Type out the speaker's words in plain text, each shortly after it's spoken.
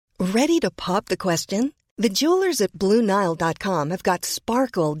Ready to pop the question? The jewelers at BlueNile.com have got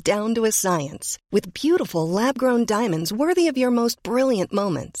sparkle down to a science with beautiful lab-grown diamonds worthy of your most brilliant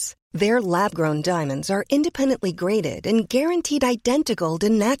moments. Their lab-grown diamonds are independently graded and guaranteed identical to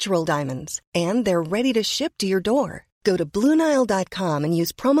natural diamonds, and they're ready to ship to your door. Go to BlueNile.com and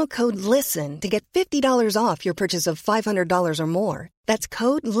use promo code LISTEN to get $50 off your purchase of $500 or more. That's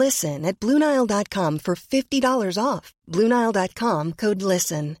code LISTEN at BlueNile.com for $50 off. BlueNile.com, code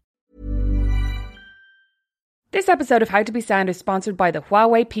LISTEN. This episode of How to Be Sound is sponsored by the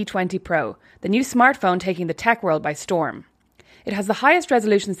Huawei P20 Pro, the new smartphone taking the tech world by storm. It has the highest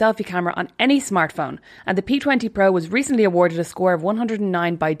resolution selfie camera on any smartphone, and the P20 Pro was recently awarded a score of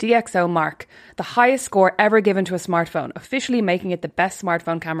 109 by DxOMark, the highest score ever given to a smartphone, officially making it the best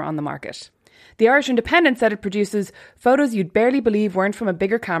smartphone camera on the market. The Irish Independent said it produces photos you'd barely believe weren't from a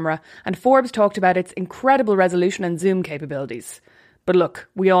bigger camera, and Forbes talked about its incredible resolution and zoom capabilities. But look,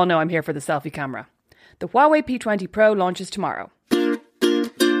 we all know I'm here for the selfie camera. The Huawei P20 Pro launches tomorrow.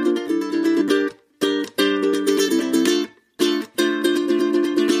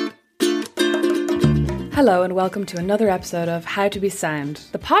 Hello and welcome to another episode of How to Be Sound,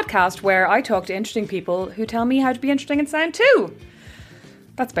 the podcast where I talk to interesting people who tell me how to be interesting and sound too.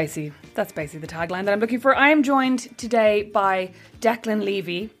 That's basically the tagline that I'm looking for. I am joined today by Declan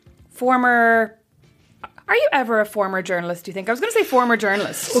Levy, former... Are you ever a former journalist, do you think? I was going to say former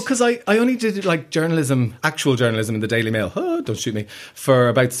journalist. Well, because I only did like journalism, actual journalism in the Daily Mail, don't shoot me, for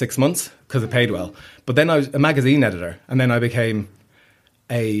about 6 months because it paid well. But then I was a magazine editor and then I became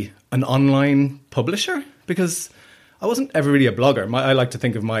an online publisher because I wasn't ever really a blogger. I like to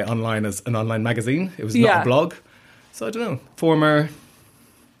think of my online as an online magazine. It was not a blog. So I don't know, former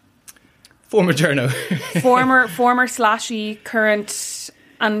journo. former / current...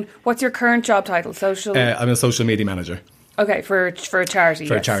 And what's your current job title? Social? I'm a social media manager. Okay, for a charity.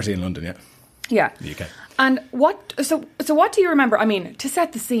 For a charity in London, yeah. Yeah. The UK. And what what do you remember? I mean, to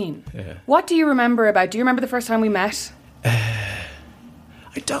set the scene, what do you remember about? Do you remember the first time we met?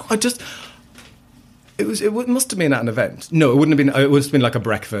 I don't. It must have been at an event. No, it wouldn't have been. It would have been like a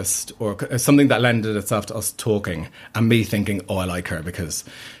breakfast or something that lended itself to us talking and me thinking, oh, I like her because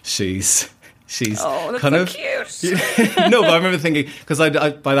she's that's kind so of cute. No, but I remember thinking because I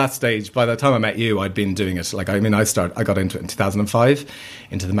by that stage, by the time I met you, I'd been doing it. Like I got into it in 2005,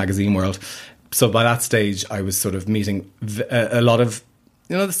 into the magazine world. So by that stage, I was sort of meeting a lot of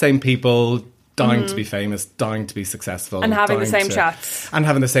the same people, dying to be famous, dying to be successful, and having the same chats,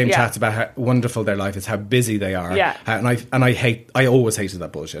 chats about how wonderful their life is, how busy they are. Yeah, and I always hated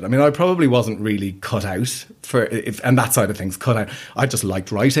that bullshit. I mean, I probably wasn't really cut out for and that side of things cut out. I just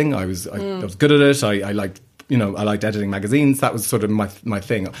liked writing. I was good at it. I liked I liked editing magazines. That was sort of my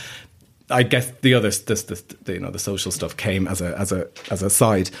thing. I guess the other the social stuff came as a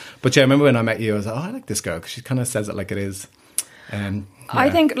side. But yeah, I remember when I met you, I was like, I like this girl because she kind of says it like it is. I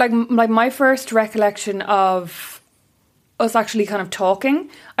think like my first recollection of us actually kind of talking,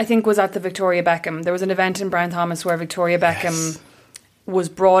 I think, was at the Victoria Beckham. There was an event in Brown Thomas where Victoria Beckham was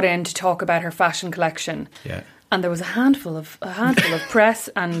brought in to talk about her fashion collection. Yeah. And there was a handful of press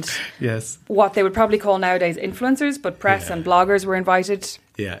and what they would probably call nowadays influencers, but press and bloggers were invited.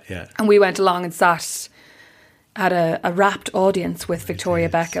 Yeah, yeah. And we went along and sat at a rapt audience with Victoria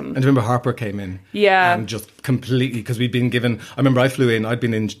Beckham. And I remember Harper came in. Yeah. And just completely, because we'd been given... I remember I flew in, I'd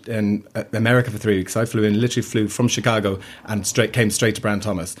been in America for 3 weeks. I literally flew from Chicago and came straight to Brown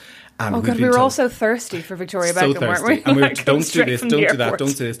Thomas. And oh God, we were all so thirsty for Victoria Beckham, thirsty. weren't we? And we were like, don't do this, don't do that, airport.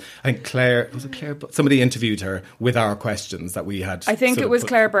 don't do this. I think Claire... Was it Claire? Somebody interviewed her with our questions that we had. I think it was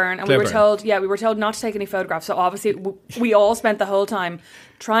Claire Byrne. And we were told not to take any photographs. So obviously we all spent the whole time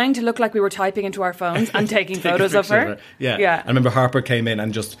trying to look like we were typing into our phones and taking photos of her. Yeah. I remember Harper came in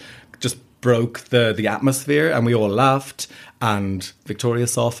and just broke the atmosphere and we all laughed and Victoria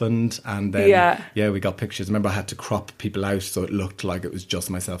softened and then we got pictures. I remember I had to crop people out so it looked like it was just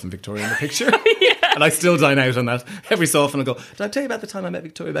myself and Victoria in the picture. And I still dine out on that every so often. I go, did I tell you about the time I met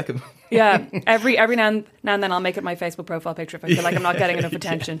Victoria Beckham? Yeah, every now and then I'll make it my Facebook profile picture if I feel like I'm not getting enough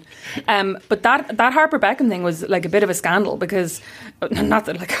attention. But that Harper Beckham thing was like a bit of a scandal because, not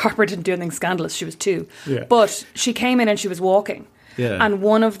that like Harper didn't do anything scandalous, she was 2. Yeah. But she came in and she was walking. Yeah. And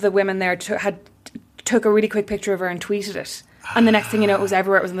one of the women there took a really quick picture of her and tweeted it. And the next thing you know, it was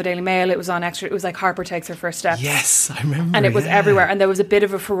everywhere. It was in the Daily Mail. It was on Extra. It was like Harper takes her first steps. Yes, I remember. And it was everywhere. And there was a bit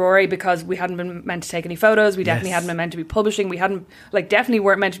of a furore because we hadn't been meant to take any photos. We definitely hadn't been meant to be publishing. We hadn't, definitely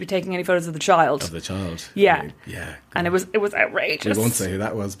weren't meant to be taking any photos of the child. Yeah. Yeah. And it was outrageous. We won't say who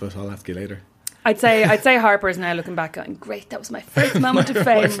that was, but I'll ask you later. I'd say Harper is now looking back going, great, that was my first moment of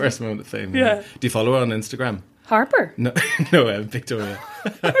fame. My first moment of fame. Yeah. Do you follow her on Instagram? Harper. No, Victoria.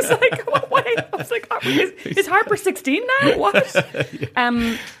 I was like, is Harper 16 now? What?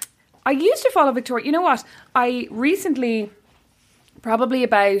 Yeah. I used to follow Victoria. You know what? I recently, probably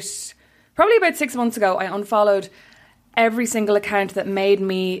about 6 months ago, I unfollowed every single account that made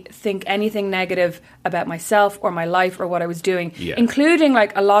me think anything negative about myself or my life or what I was doing, including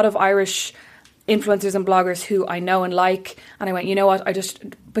like a lot of Irish influencers and bloggers who I know and like. And I went, you know what?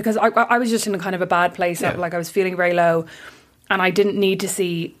 Because I was just in a kind of a bad place. Like I was feeling very low. And I didn't need to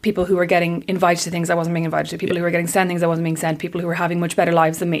see people who were getting invited to things I wasn't being invited to, people who were getting sent things I wasn't being sent, people who were having much better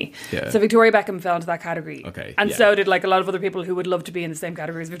lives than me. Yeah. So Victoria Beckham fell into that category. Okay. And so did like a lot of other people who would love to be in the same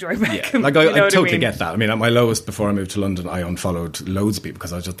category as Victoria Beckham. Yeah. Like I totally get that. I mean, at my lowest before I moved to London, I unfollowed loads of people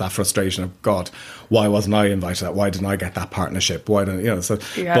because I was just that frustration of, God, why wasn't I invited to that? Why didn't I get that partnership? Why didn't,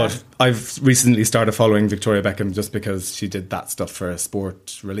 But I've recently started following Victoria Beckham just because she did that stuff for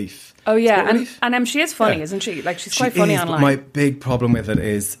Sport Relief. Oh yeah, and she is funny, isn't she? Like she's quite funny online. My big problem with it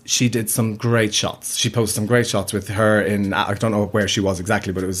is she did some great shots. She posted some great shots with her in, I don't know where she was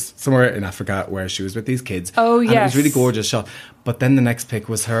exactly, but it was somewhere in Africa where she was with these kids. Oh yes, and it was really gorgeous shot. But then the next pic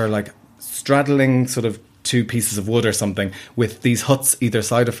was her like straddling sort of two pieces of wood or something with these huts either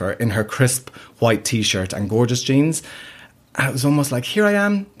side of her in her crisp white t-shirt and gorgeous jeans. And it was almost like, here I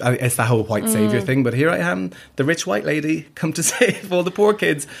am. It's that whole white saviour thing, but here I am, the rich white lady, come to save all the poor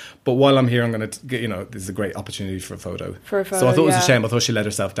kids. But while I'm here, I'm going to, this is a great opportunity for a photo. So I thought it was a shame. I thought she let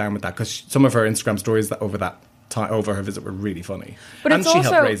herself down with that because some of her Instagram stories over her visit were really funny. But and she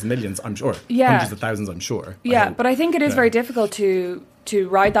helped raise millions, I'm sure. Yeah. Hundreds of thousands, I'm sure. Yeah, but I think it is very difficult to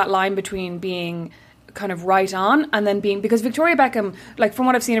ride that line between being kind of right on and then being, because Victoria Beckham, like from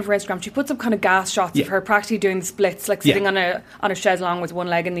what I've seen of her Instagram, she puts up kind of gas shots of her practically doing the splits, like sitting on a chaise-longue with one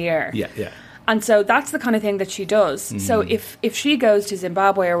leg in the air. Yeah. And so that's the kind of thing that she does. So if she goes to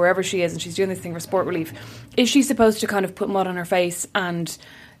Zimbabwe or wherever she is and she's doing this thing for Sport Relief, is she supposed to kind of put mud on her face and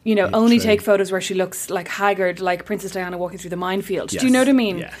only take photos where she looks like haggard, like Princess Diana walking through the minefield? Yes. Do you know what I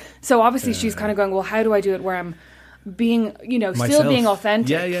mean? Yeah. So obviously she's kind of going, well, how do I do it where I'm being, myself. Still being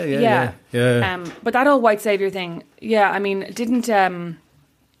authentic. Yeah. But that old white saviour thing, I mean, didn't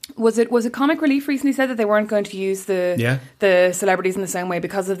was it Comic Relief recently said that they weren't going to use the celebrities in the same way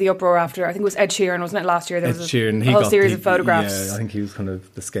because of the uproar after, I think it was Ed Sheeran, wasn't it, last year? There was a whole series of photographs. Yeah, I think he was kind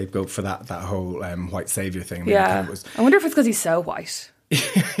of the scapegoat for that whole white saviour thing. I wonder if it's because he's so white.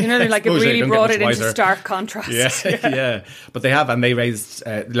 Like it really brought it into stark contrast. Yeah. But they have, and they raised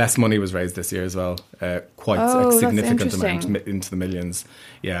less money was raised this year as well. Quite a significant amount, into the millions.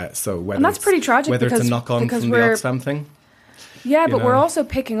 Yeah, so and that's pretty tragic. Whether it's a knock on from the Oxfam thing. Yeah, but we're also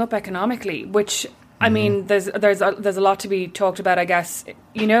picking up economically, which I mean, there's a lot to be talked about, I guess.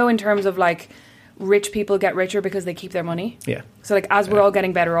 In terms of like rich people get richer because they keep their money. Yeah. So like as we're all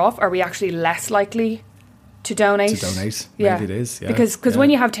getting better off, are we actually less likely to donate? Maybe it is. Yeah. Because when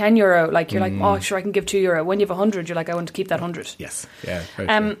you have €10, like you're like, oh, sure, I can give €2. When you have 100, you're like, I want to keep that 100. Yes. Yeah.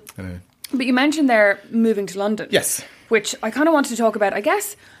 Very true. But you mentioned there moving to London. Yes. Which I kind of wanted to talk about, I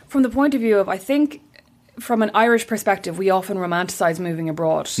guess, from the point of view of, I think, from an Irish perspective, we often romanticise moving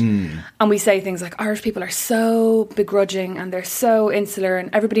abroad. And we say things like, Irish people are so begrudging and they're so insular and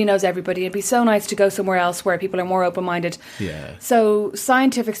everybody knows everybody. It'd be so nice to go somewhere else where people are more open-minded. Yeah. So,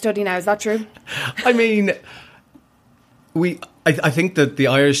 scientific study now, is that true? I mean, I think that the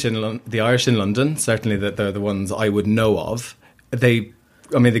Irish in London, certainly they're the ones I would know of, they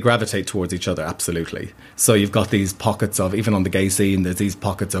gravitate towards each other, absolutely. So you've got these pockets of, even on the gay scene, there's these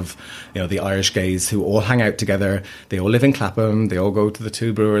pockets of, the Irish gays who all hang out together. They all live in Clapham. They all go to the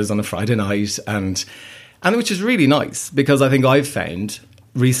Two Brewers on a Friday night, and which is really nice because I think I've found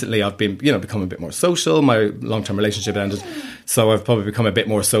recently I've been, become a bit more social. My long-term relationship ended, so I've probably become a bit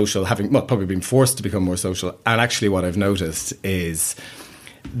more social, probably been forced to become more social. And actually, what I've noticed is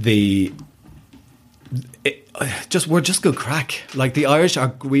we're just good crack. Like the Irish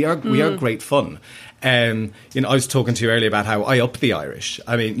we are great fun. I was talking to you earlier about how I up the Irish.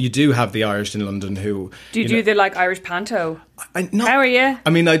 I mean, you do have the Irish in London who do you do the like Irish panto? How are you? I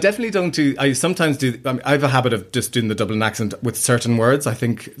mean, I definitely don't do. I sometimes do. I have a habit of just doing the Dublin accent with certain words. I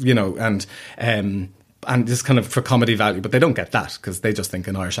think and just kind of for comedy value, but they don't get that because they just think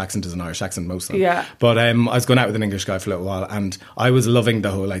an Irish accent is an Irish accent, most of them. Yeah. But I was going out with an English guy for a little while, and I was loving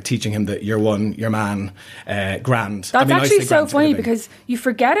the whole like teaching him that you're one, your man, grand. That's actually so funny because you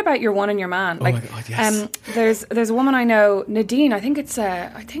forget about your one and your man. Like, oh my God, yes. There's a woman I know, Nadine. I think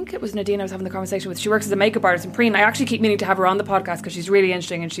it was Nadine I was having the conversation with. She works as a makeup artist in Preen. I actually keep meaning to have her on the podcast because she's really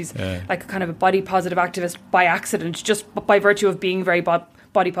interesting and she's like a kind of a body positive activist by accident, just by virtue of being very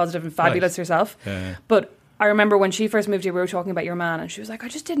body positive and fabulous herself. Yeah. But I remember when she first moved here, we were talking about your man, and she was like, I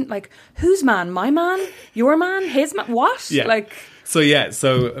just didn't like, whose man? My man? Your man? His man? What? Yeah. Like,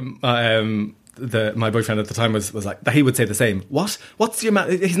 my boyfriend at the time was like, he would say the same. What's your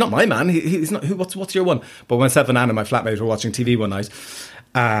man? He's not my man. He's not. What's your one? But myself and Anna, my flatmate, were watching TV one night,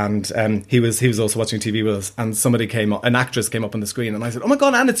 and he was also watching TV with us. And an actress came up on the screen, and I said, "Oh my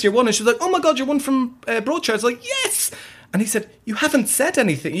God, Anne, it's your one." And she was like, "Oh my God, you're one from Broadchurch." I was like, "Yes." And he said, "You haven't said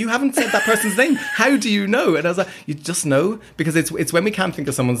anything. You haven't said that person's name. How do you know?" And I was like, "You just know, because it's when we can't think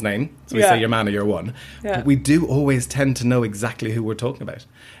of someone's name, so we say your man or your one. Yeah. But we do always tend to know exactly who we're talking about."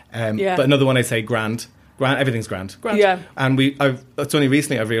 But another one I say, grand. Everything's grand. Yeah. And it's only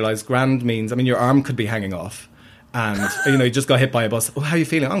recently I've realised grand means, I mean, your arm could be hanging off, and you just got hit by a bus. Oh, how are you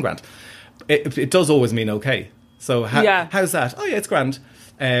feeling? I'm grand. It does always mean okay. So how's that? Oh yeah, it's grand.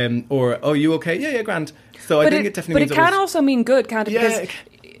 Or oh, you okay? Yeah, grand. So I think it definitely. But it can also mean good, can't it? Yeah.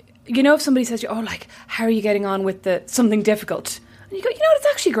 Because if somebody says, "Oh, like, how are you getting on with something difficult?" And you go, it's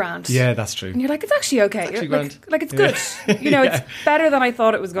actually grand. Yeah, that's true. And you're like, it's actually okay. It's actually grand. Like it's good. It's better than I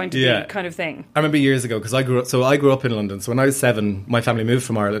thought it was going to be, kind of thing. I remember years ago, because I grew up in London. So when I was 7, my family moved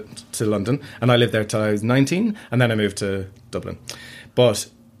from Ireland to London, and I lived there till I was 19, and then I moved to Dublin. But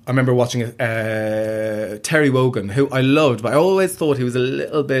I remember watching Terry Wogan, who I loved, but I always thought he was a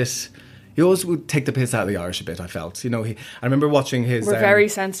little bit. He always would take the piss out of the Irish a bit, I felt. I remember watching his... We're very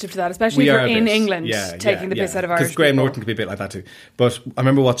sensitive to that, especially if you're in England, taking the piss out of Irish because Graham people. Norton could be a bit like that too. But I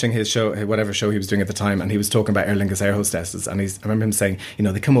remember watching his show, whatever show he was doing at the time, and he was talking about Aer Lingus air hostesses, and I remember him saying,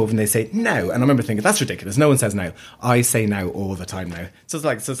 they come over and they say, now. And I remember thinking, that's ridiculous. No one says now. I say now all the time now. So it's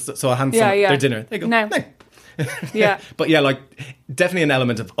like, so I hand their dinner. They go, no. Yeah. But yeah, like, definitely an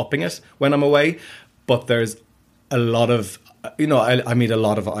element of upping it when I'm away. But there's a lot of... I meet a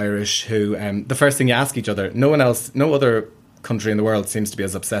lot of Irish who, the first thing you ask each other, no other country in the world seems to be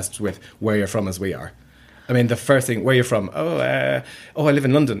as obsessed with where you're from as we are. I mean, the first thing, where you're from? I live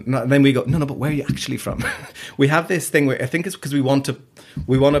in London. And then we go, no, but where are you actually from? We have this thing where I think it's because we want to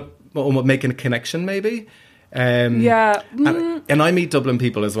make a connection, maybe. And I meet Dublin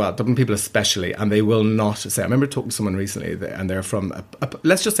people as well, Dublin people especially, and they will not say. I remember talking to someone recently, and they're from,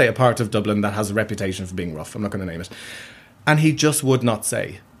 let's just say, a part of Dublin that has a reputation for being rough. I'm not going to name it. And he just would not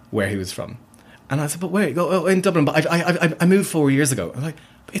say where he was from. And I said, but where? Oh, in Dublin. But I moved 4 years ago. I'm like,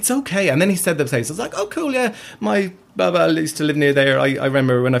 it's okay. And then he said the place. I was like, oh, cool, yeah. My blah used to live near there. I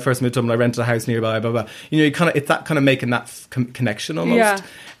remember when I first moved to Dublin, I rented a house nearby, blah, blah. It's that kind of making that connection almost. Yeah.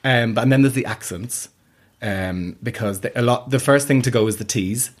 And then there's the accents. Because the first thing to go is the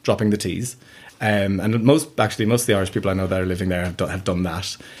T's, dropping the T's. And most of the Irish people I know that are living there have done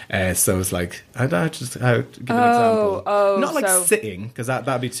that. So it's like, give an example. Not like sitting, because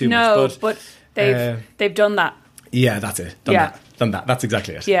that'd be too much. But they've done that. Yeah, that's it. Done that. That's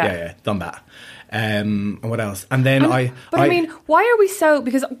exactly it. Yeah, done that. And what else? And then I mean, why are we so?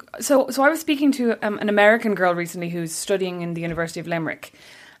 Because so I was speaking to an American girl recently who's studying in the University of Limerick,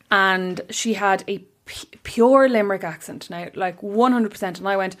 and she had a pure Limerick accent now, like 100%. And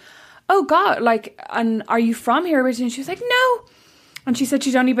I went, oh God, like, and are you from here originally? And she was like, no. And she said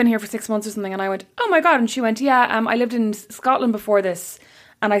she'd only been here for 6 months or something. And I went, oh my God. And she went, yeah, I lived in Scotland before this.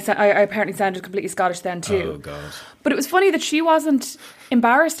 And I apparently sounded completely Scottish then too. Oh God. But it was funny that she wasn't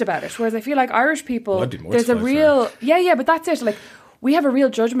embarrassed about it. Whereas I feel like Irish people, there's a real, but that's it. Like, we have a real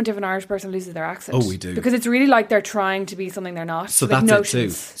judgment if an Irish person loses their accent. Oh, we do. Because it's really like they're trying to be something they're not. So like that's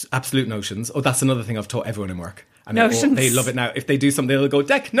notions. It too. Absolute notions. Oh, that's another thing I've taught everyone in work. And notions. They love it now. If they do something, they'll go,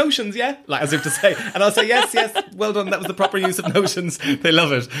 Deck, notions, yeah? Like, as if to say. And I'll say, yes, well done. That was the proper use of notions. They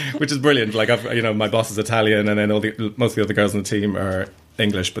love it, which is brilliant. Like, my boss is Italian, and then most of the other girls on the team are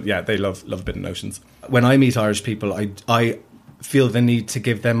English. But yeah, they love a bit of notions. When I meet Irish people, I feel the need to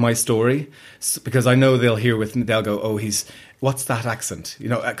give them my story, because I know they'll hear with me, they'll go, oh, what's that accent?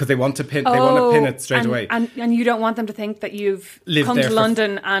 Because they want to pin it straight away. And you don't want them to think that you've come to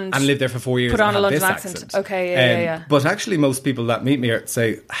London and lived there for 4 years, put on a London accent. Okay, yeah. But actually, most people that meet me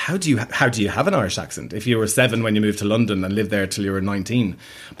say, how do you have an Irish accent? If you were 7 when you moved to London and lived there till you were 19.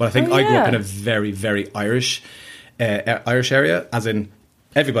 But I think I grew up in a very, very Irish area, as in,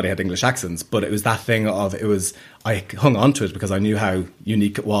 everybody had English accents, but it was that thing of, I hung on to it because I knew how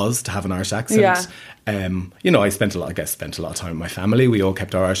unique it was to have an Irish accent. Yeah. I spent a lot of time with my family. We all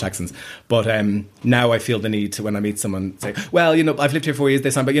kept our Irish accents. But now I feel the need to, when I meet someone, say, well, I've lived here 4 years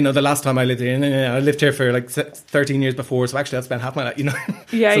this time, but the last time I lived here, I lived here for like 13 years before, so actually I've spent half my life,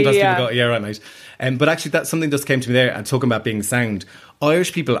 Yeah, Sometimes people go, yeah, right, mate. But actually that's something just came to me there, and talking about being sound.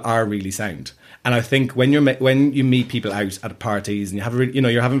 Irish people are really sound. And I think when you meet people out at parties and you have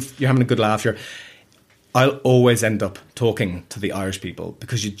you're having a good laugh, I'll always end up talking to the Irish people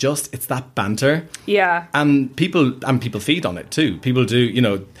because it's that banter. Yeah. And people feed on it too. People do, you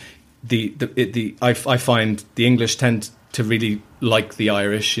know, I find the English tend to really like the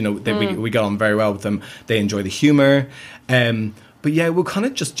Irish, you know, we get on very well with them. They enjoy the humour. But yeah, we're kind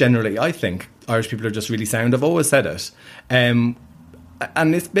of just generally, I think Irish people are just really sound. I've always said it. And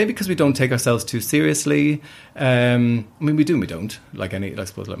it's maybe because we don't take ourselves too seriously. I mean, we do and we don't, I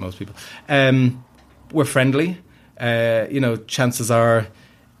suppose, like most people. We're friendly. You know, chances are,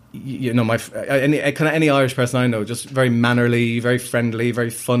 you know, any Irish person I know, just very mannerly, very friendly, very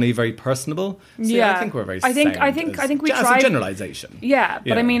funny, very personable. So yeah, I think we're very. I think we try. As a generalisation. Yeah,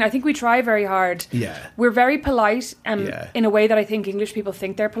 but I mean, I think we try very hard. Yeah, we're very polite, in a way that I think English people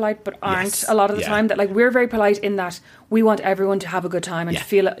think they're polite, but aren't a lot of the time. That like we're very polite in that we want everyone to have a good time and to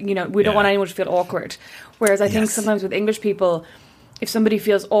feel, you know, we don't want anyone to feel awkward. Whereas I think sometimes with English people, if somebody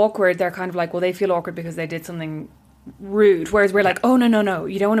feels awkward, they're kind of like, well, they feel awkward because they did something rude, whereas we're like, oh no,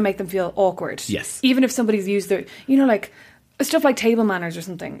 you don't want to make them feel awkward. Yes. Even if somebody's used their, you know, like stuff like table manners or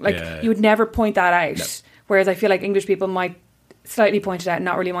something, like you would never point that out. No. Whereas I feel like English people might slightly point it out and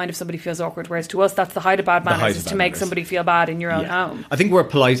not really mind if somebody feels awkward, whereas to us that's the height of bad manners, is to make somebody feel bad in your own home. I think we're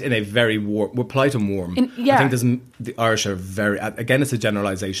polite in a very warm, we're polite and warm. I think the Irish are very, again it's a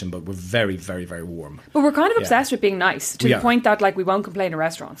generalisation, but we're very, very, very warm. But we're kind of obsessed with being nice, to the point that like we won't complain in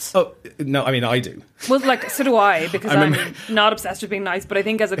restaurants. Oh no, I mean I do. Well, like so do I, because I'm not obsessed with being nice, but I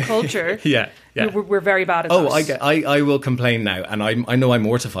think as a culture we're very bad at that. I will complain now, and I know I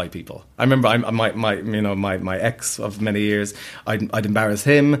mortify people. I remember my ex of many years, I'd embarrass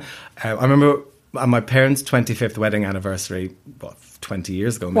him. I remember at my parents' 25th wedding anniversary, 20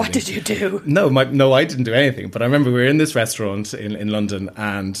 years ago maybe. What did you do? No, I didn't do anything, but I remember we were in this restaurant in London,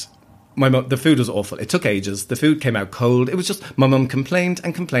 and my mum, the food was awful. It took ages. The food came out cold. It was just, my mum complained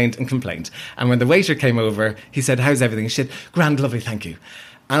and complained and complained. And when the waiter came over, he said, how's everything? She said, grand, lovely, thank you.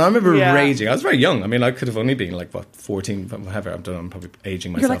 And I remember raging. I was very young. I mean, I could have only been like, 14, whatever. I'm probably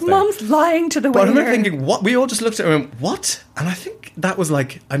aging myself. You're like, Mum's lying to the waiter. But I remember thinking, what? We all just looked at her and went, what? And I think that was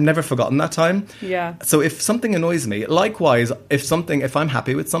like, I've never forgotten that time. Yeah. So if something annoys me, likewise, if I'm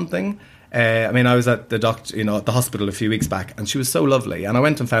happy with something, I mean, I was at the doctor, you know, at the hospital a few weeks back, and she was so lovely. And I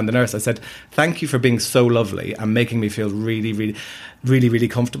went and found the nurse. I said, thank you for being so lovely and making me feel really, really, really, really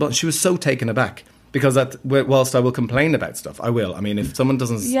comfortable. And she was so taken aback. Because whilst I will complain about stuff, I will. I mean, if someone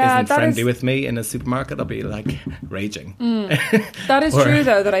isn't friendly with me in a supermarket, I'll be like raging. That is true,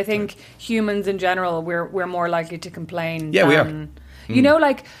 though. That I think humans in general, we're more likely to complain. Yeah, we are. You know,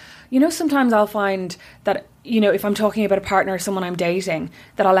 like, you know, sometimes I'll find that, you know, if I'm talking about a partner or someone I'm dating,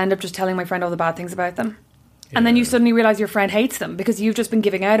 that I'll end up just telling my friend all the bad things about them. And then you suddenly realise your friend hates them because you've just been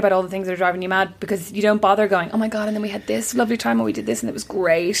giving out about all the things that are driving you mad, because you don't bother going, oh my God, and then we had this lovely time and we did this and it was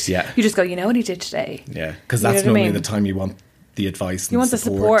great. Yeah. You just go, you know what he did today? Yeah, because that's normally the time you want the advice and you want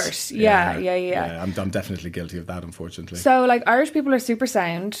support. the support. Yeah. I'm definitely guilty of that, unfortunately. So, like, Irish people are super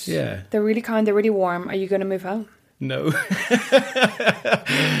sound. Yeah. They're really kind, they're really warm. Are you going to move home? No.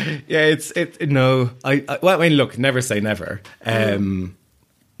 No. I mean, look, never say never.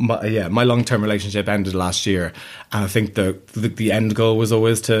 My long-term relationship ended last year, and I think the end goal was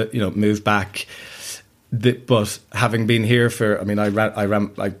always to, you know, move back. But having been here for, I mean,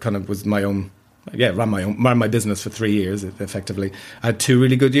 ran my business for 3 years effectively. I had 2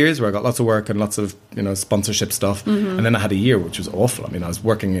 really good years where I got lots of work and lots of, you know, sponsorship stuff, and then I had a year which was awful. I mean, I was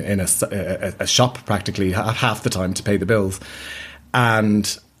working in a shop practically half the time to pay the bills,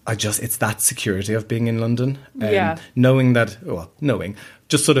 and it's that security of being in London,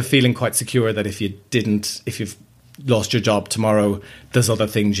 just sort of feeling quite secure that if you've lost your job tomorrow, there's other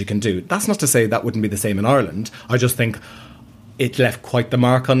things you can do. That's not to say that wouldn't be the same in Ireland. I just think it left quite the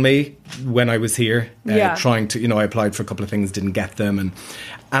mark on me when I was here, trying to, you know, I applied for a couple of things, didn't get them,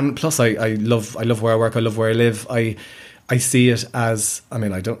 and plus I love where I work, I love where I live. I see it as, I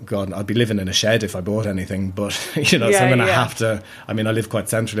mean, I'd be living in a shed if I bought anything, but, you know, so I'm going to have to, I mean, I live quite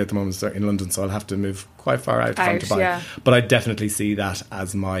centrally at the moment in London, so I'll have to move quite far out if I'm to buy. Yeah. But I definitely see that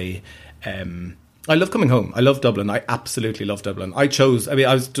as my, I love coming home. I love Dublin. I absolutely love Dublin. I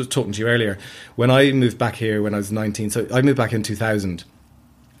was just talking to you earlier, when I moved back here when I was 19, so I moved back in 2000.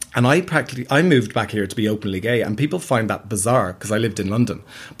 And I moved back here to be openly gay, and people find that bizarre because I lived in London.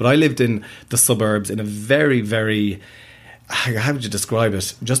 But I lived in the suburbs in a very, very, how would you describe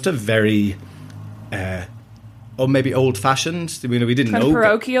it? Just a very, maybe old-fashioned. You know, we didn't know.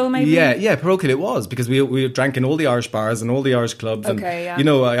 Parochial, maybe? Yeah, parochial it was, because we drank in all the Irish bars and all the Irish clubs. Okay, and, you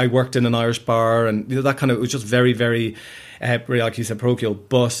know, I worked in an Irish bar, and, you know, that kind of, it was just very, very, like you said, parochial.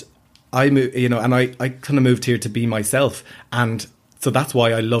 But I moved, you know, and I kind of moved here to be myself. And So that's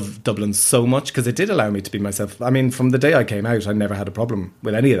why I love Dublin so much, because it did allow me to be myself. I mean, from the day I came out, I never had a problem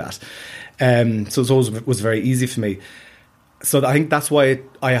with any of that. So it always was very easy for me. So I think that's why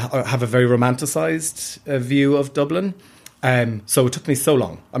I have a very romanticised view of Dublin. So it took me so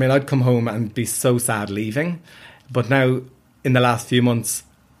long. I mean, I'd come home and be so sad leaving. But now, in the last few months,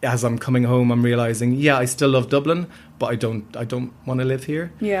 as I'm coming home, I'm realising, yeah, I still love Dublin, but I don't want to live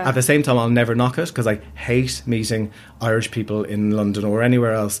here. Yeah. At the same time, I'll never knock it, because I hate meeting Irish people in London or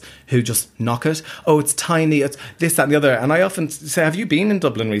anywhere else who just knock it. Oh, it's tiny, it's this, that and the other. And I often say, have you been in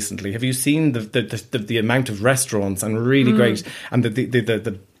Dublin recently? Have you seen the amount of restaurants and really great, and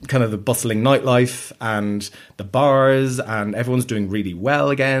the kind of the bustling nightlife and the bars, and everyone's doing really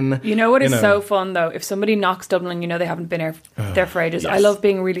well again. You know what is so fun though? If somebody knocks Dublin, they haven't been there for ages. Yes. I love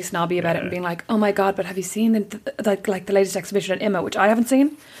being really snobby about it and being like, oh my God, but have you seen the latest exhibition at IMA, which I haven't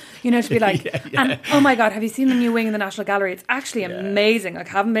seen? To be like, and oh my God, have you seen the new wing in the National Gallery? It's actually amazing. Like,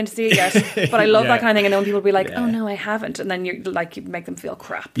 I haven't been to see it yet, but I love that kind of thing. And then when people be like, oh no, I haven't. And then you make them feel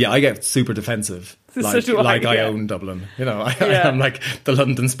crap. Yeah, I get super defensive. I own Dublin. I'm like the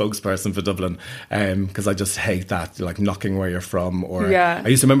London spokesperson for Dublin, because I just hate that, like knocking where you're from. Or I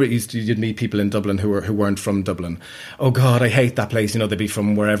used to remember you'd meet people in Dublin who weren't from Dublin. Oh God, I hate that place. They'd be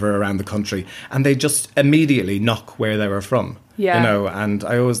from wherever around the country, and they just immediately knock where they were from. Yeah. And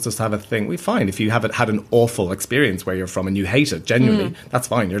I always just have a thing. We fine if you haven't had an awful experience where you're from and you hate it genuinely. That's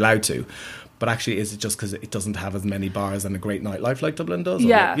fine. You're allowed to. But actually, is it just because it doesn't have as many bars and a great nightlife like Dublin does?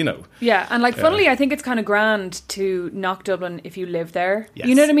 Yeah. Or, Yeah, and funnily, I think it's kind of grand to knock Dublin if you live there. Yes.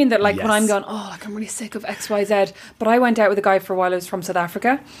 You know what I mean? That when I'm going, I'm really sick of X, Y, Z. But I went out with a guy for a while who was from South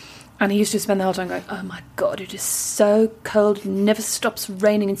Africa. And he used to spend the whole time going, oh my God, it is so cold. It never stops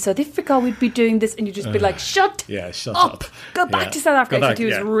raining in South Africa. We'd be doing this. And you'd just be like, shut up. Go back to South Africa. Except he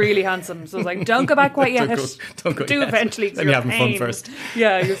was really handsome. So I was like, don't go back quite yet. don't go Do yet. Eventually. Then you're having fun first.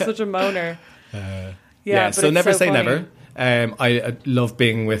 Yeah, you're such a moaner. So never say funny. never. I love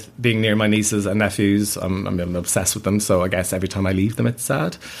being near my nieces and nephews. I'm obsessed with them. So I guess every time I leave them, it's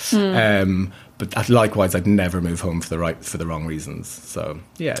sad. But likewise, I'd never move home for the wrong reasons. So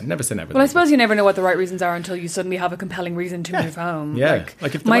yeah, never say never. Well, I suppose you never know what the right reasons are until you suddenly have a compelling reason to move home. Yeah,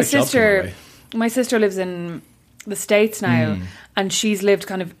 like if the right job came away. My sister lives in the States now, and she's lived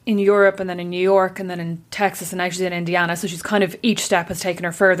kind of in Europe and then in New York and then in Texas, and now she's in Indiana. So she's kind of, each step has taken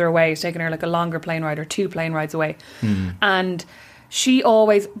her further away. It's taken her like a longer plane ride or 2 plane rides away. And she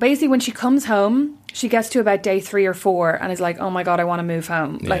always, basically when she comes home, she gets to about day 3 or 4 and is like, oh my God, I want to move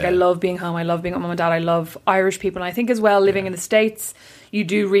home. Yeah. Like, I love being home. I love being with mum and dad. I love Irish people. And I think as well, living in the States, you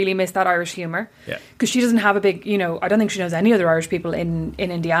do really miss that Irish humour. Yeah. Because she doesn't have a big, I don't think she knows any other Irish people in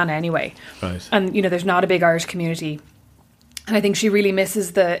Indiana anyway. Right. And, there's not a big Irish community. And I think she really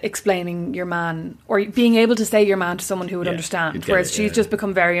misses the explaining your man, or being able to say your man to someone who would understand. Whereas she's just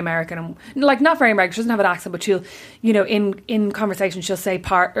become very American, and not very American. She doesn't have an accent, but she'll, in conversation, she'll say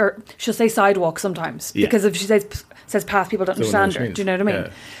she'll say sidewalk sometimes because if she says path, people don't understand her. Do you know what I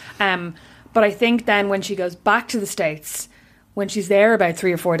mean? Yeah. But I think then when she goes back to the States, when she's there about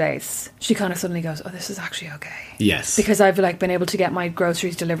 3 or 4 days, she kind of suddenly goes, oh, this is actually okay. Yes. Because I've been able to get my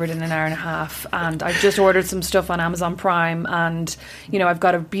groceries delivered in an hour and a half, and I've just ordered some stuff on Amazon Prime, and, I've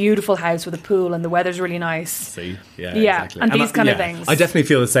got a beautiful house with a pool and the weather's really nice. See? Yeah, exactly. And these kind of things. I definitely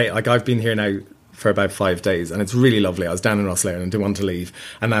feel the same. Like, I've been here now for about 5 days, and it's really lovely. I was down in Rosslare and didn't want to leave,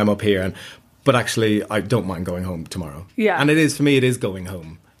 and now I'm up here, but actually I don't mind going home tomorrow. Yeah. And for me, it is going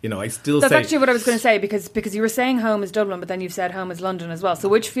home. I still That's actually what I was going to say, because you were saying home is Dublin, but then you've said home is London as well. So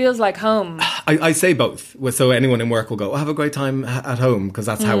which feels like home? I say both. So anyone in work will go, have a great time at home, because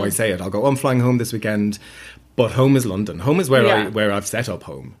that's how I say it. I'll go, I'm flying home this weekend. But home is London. Home is where I've set up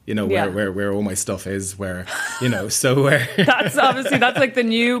home. Where all my stuff is. So where that's like the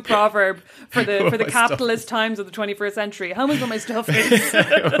new proverb for the capitalist times of the 21st century. Home is where my stuff is.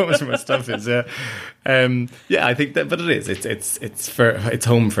 Home is where my stuff is. Yeah, I think that. But it is. It's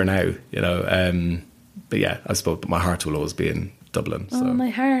home for now. But yeah, I suppose. But my heart will always be in Dublin. So. Oh, my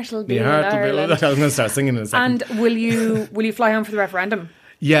heart will be in Ireland. I'm going to start singing in a second. And will you fly home for the referendum?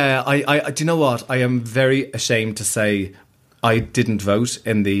 Yeah, I do you know what? I am very ashamed to say I didn't vote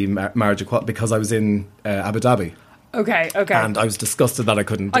in the marriage equality because I was in Abu Dhabi. Okay. And I was disgusted that I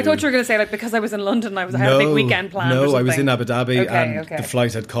couldn't do. I thought you were going to say because I was in London, I had a big weekend planned. No, I was in Abu Dhabi, and the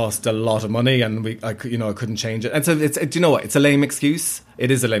flight had cost a lot of money, and I couldn't change it. And so do you know what? It's a lame excuse.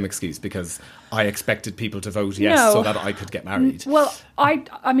 It is a lame excuse because I expected people to vote yes so that I could get married. Well,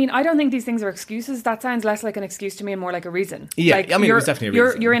 I mean, I don't think these things are excuses. That sounds less like an excuse to me and more like a reason. Yeah, I mean, it was definitely a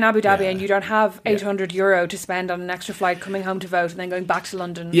reason. You're in Abu Dhabi and you don't have €800 to spend on an extra flight coming home to vote and then going back to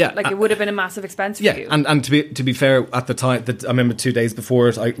London. Yeah. Like, it would have been a massive expense for you. And to be fair, at the time, I remember 2 days before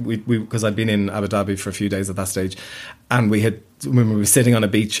it, because I'd been in Abu Dhabi for a few days at that stage, and when we were sitting on a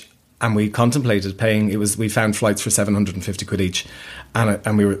beach, and we contemplated paying. We found flights for 750 quid each,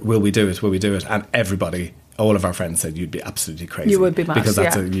 and we were, will we do it? And everybody, all of our friends said you'd be absolutely crazy. You would be mad, because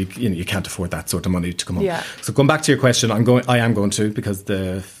that's you can't afford that sort of money to come home. Yeah. So going back to your question, I am going to, because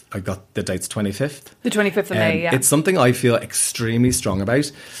I got the date's 25th. The 25th of May. Yeah. It's something I feel extremely strong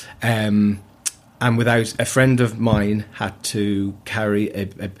about. And without a friend of mine had to carry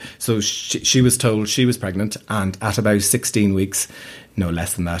so she was told she was pregnant, and at about 16 weeks, no,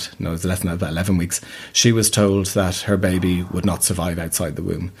 less than that. No, it was less than that, about 11 weeks. She was told that her baby would not survive outside the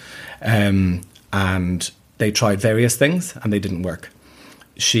womb. And they tried various things and they didn't work.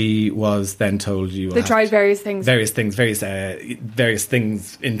 She was then told they tried various things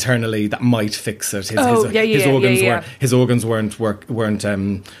internally that might fix it. His organs weren't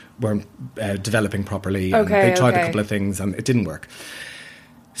developing properly. And they tried a couple of things and it didn't work.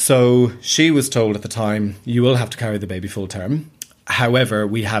 So she was told at the time, you will have to carry the baby full term. However,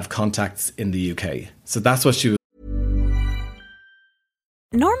 we have contacts in the UK. So that's what she was.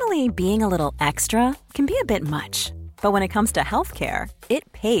 Normally, being a little extra can be a bit much. But when it comes to healthcare, it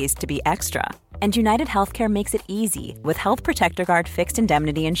pays to be extra. And United Healthcare makes it easy with Health Protector Guard fixed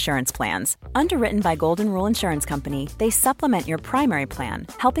indemnity insurance plans. Underwritten by Golden Rule Insurance Company, they supplement your primary plan,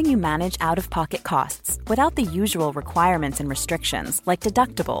 helping you manage out-of-pocket costs without the usual requirements and restrictions like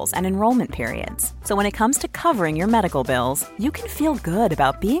deductibles and enrollment periods. So when it comes to covering your medical bills, you can feel good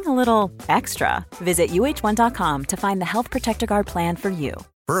about being a little extra. Visit uh1.com to find the Health Protector Guard plan for you.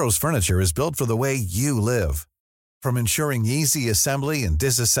 Burrow's furniture is built for the way you live. From ensuring easy assembly and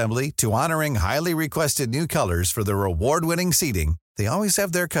disassembly to honoring highly requested new colors for their award-winning seating, they always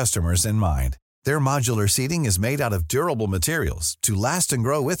have their customers in mind. Their modular seating is made out of durable materials to last and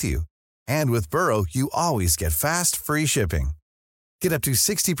grow with you. And with Burrow, you always get fast, free shipping. Get up to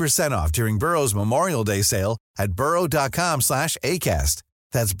 60% off during Burrow's Memorial Day sale at burrow.com/ACAST.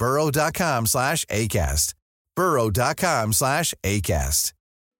 That's burrow.com/ACAST. burrow.com/ACAST.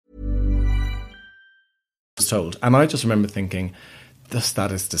 Told, and I just remember thinking,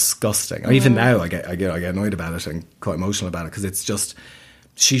 that is disgusting. Even now, I get annoyed about it and quite emotional about it, because it's just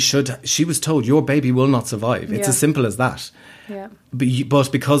she was told your baby will not survive. It's as simple as that. Yeah.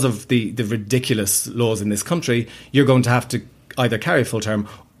 But because of the ridiculous laws in this country, you're going to have to either carry full term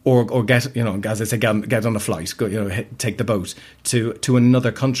or get, as I say, get on a flight, go, take the boat to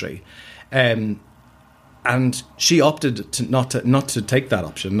another country. And she opted to not to take that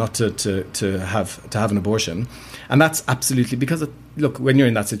option, not to have an abortion, and that's absolutely because look, when you're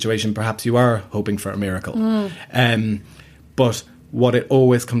in that situation, perhaps you are hoping for a miracle. But what it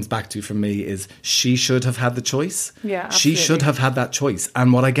always comes back to for me is she should have had the choice. Yeah, absolutely. She should have had that choice.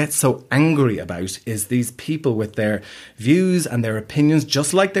 And what I get so angry about is these people with their views and their opinions,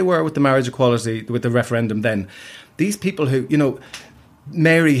 just like they were with the marriage equality, with the referendum. Then these people who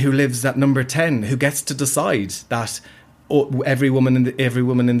Mary, who lives at number 10, who gets to decide that every woman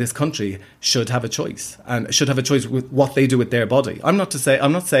in this country should have a choice, and should have a choice with what they do with their body. I'm not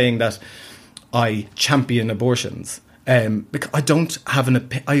saying that I champion abortions. Because I don't have a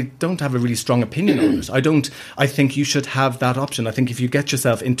really strong opinion on it. I think you should have that option. I think if you get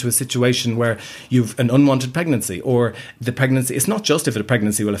yourself into a situation where you've an unwanted pregnancy, or the pregnancy, it's not just if a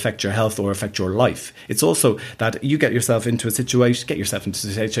pregnancy will affect your health or affect your life. It's also that you get yourself into a situation. You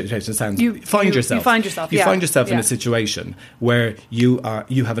find yourself in a situation where you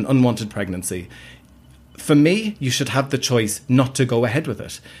have an unwanted pregnancy. For me, you should have the choice not to go ahead with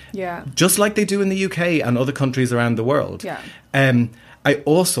it. Yeah. Just like they do in the UK and other countries around the world. Yeah. I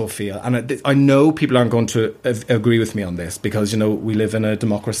also feel, and I know people aren't going to agree with me on this, because we live in a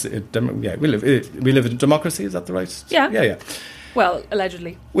democracy. We live in a democracy. Is that the right? Yeah. Yeah. Well,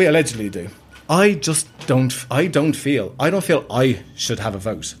 allegedly. We allegedly do. I don't feel I should have a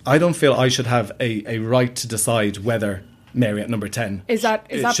vote. I don't feel I should have a right to decide whether Mary at number 10 is that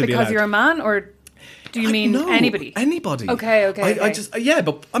because you're a man, or do you mean anybody? Anybody. Okay.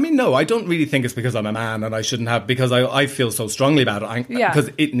 But I mean, no, I don't really think it's because I'm a man and I shouldn't have, because I feel so strongly about it. Because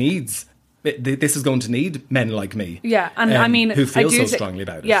it needs this is going to need men like me. Yeah, and I mean, who feel so strongly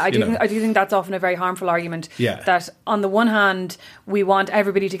about it. Yeah, I do think that's often a very harmful argument. Yeah. That on the one hand, we want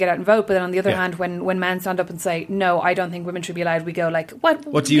everybody to get out and vote, but then on the other hand, when men stand up and say, no, I don't think women should be allowed, we go like,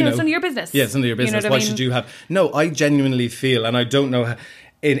 what do you know? It's none of your business. Yeah, it's none of your business. You know Why I mean? should you have... No, I genuinely feel, and I don't know,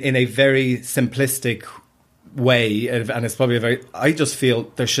 in a very simplistic way, and it's probably I just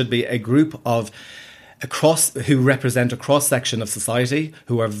feel there should be a group of who represent a cross section of society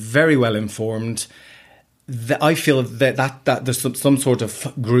who are very well informed. I feel that there's some sort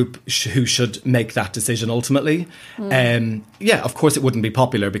of group who should make that decision ultimately. Yeah, of course it wouldn't be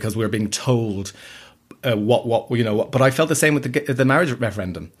popular because we're being told what. But I felt the same with the marriage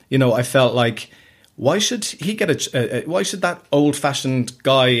referendum. I felt like, why should he get why should that old-fashioned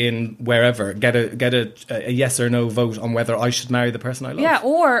guy in wherever get a yes or no vote on whether I should marry the person I love? Yeah,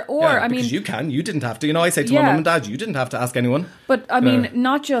 or I mean, because you didn't have to. I say to my mum and dad, you didn't have to ask anyone. But I mean,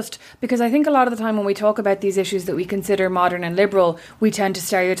 not just because I think a lot of the time when we talk about these issues that we consider modern and liberal, we tend to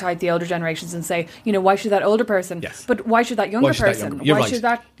stereotype the older generations and say, why should that older person? Yes. But why should that younger person? Why should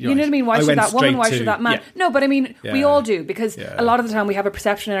that? You know what I mean? Why should that woman? Why should that man? No, but I mean, we all do, because a lot of the time we have a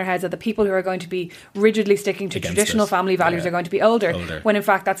perception in our heads that the people who are going to be rigidly sticking to traditional family values are going to be older, when in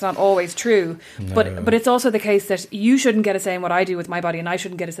fact that's not always true. No. But it's also the case that you shouldn't get a say in what I do with my body, and I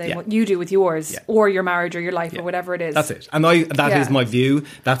shouldn't get a say in what you do with yours, or your marriage or your life or whatever it is. That's it. And that is my view,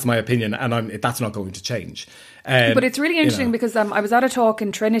 that's my opinion, and that's not going to change. But it's really interesting because I was at a talk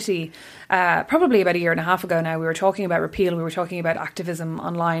in Trinity probably about a year and a half ago now. We were talking about repeal, we were talking about activism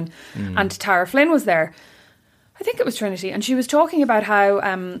online, and Tara Flynn was there. I think it was Trinity, and she was talking about how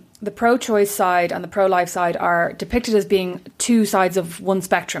the pro-choice side and the pro-life side are depicted as being two sides of one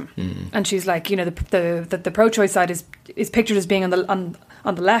spectrum. And she's like, the pro-choice side is pictured as being on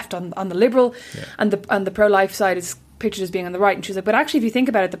the left, on the liberal, and the pro-life side is pictured as being on the right. And she's like, but actually, if you think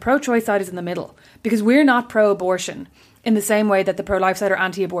about it, the pro-choice side is in the middle, because we're not pro-abortion in the same way that the pro-life side are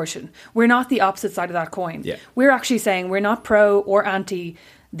anti-abortion. We're not the opposite side of that coin. Yeah. We're actually saying we're not pro or anti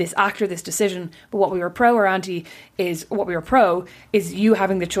this act or this decision, but what we were pro or anti is you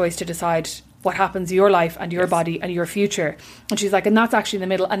having the choice to decide what happens to your life and your body and your future. And she's like, and that's actually in the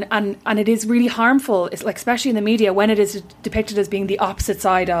middle, and it is really harmful. It's like, especially in the media, when it is depicted as being the opposite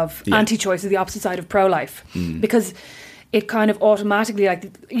side of anti-choice or the opposite side of pro-life, because it kind of automatically,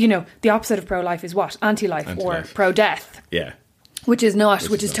 like, the opposite of pro-life is what? Anti-life or pro-death. Yeah. Which is not,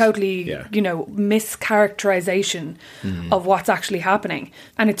 which is totally, mischaracterization of what's actually happening.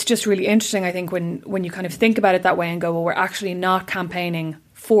 And it's just really interesting, I think, when you kind of think about it that way and go, well, we're actually not campaigning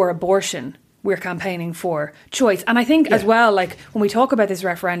for abortion. We're campaigning for choice. And I think as well, like, when we talk about this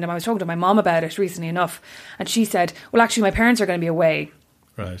referendum, I was talking to my mom about it recently enough, and she said, well, actually, my parents are going to be away.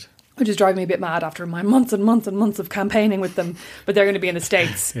 Right. Which is driving me a bit mad after my months and months and months of campaigning with them. But they're going to be in the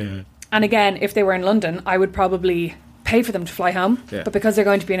States. Yeah. And again, if they were in London, I would probably pay for them to fly home, but because they're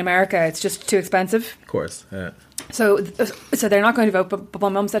going to be in America, it's just too expensive. Of course, yeah. So they're not going to vote. But my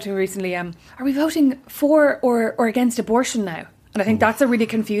mum said to me recently, "Are we voting for or against abortion now?" And I think that's a really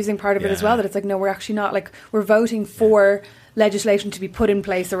confusing part of it as well. That it's like, no, we're actually not. Like, we're voting for legislation to be put in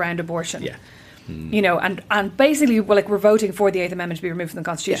place around abortion. Yeah. And basically, we're voting for the 8th Amendment to be removed from the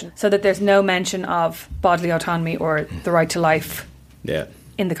Constitution, so that there's no mention of bodily autonomy or the right to life. Yeah.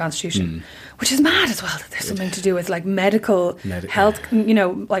 In the Constitution, which is mad as well, that there's something to do with like medical health,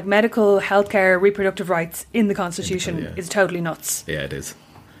 like medical healthcare, reproductive rights in the Constitution is totally nuts. Yeah, it is.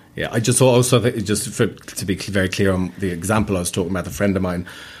 Yeah, I just also, to be very clear on the example I was talking about, a friend of mine,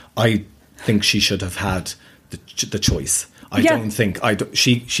 I think she should have had the choice. I don't think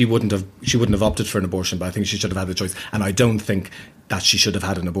she wouldn't have opted for an abortion, but I think she should have had the choice, and I don't think that she should have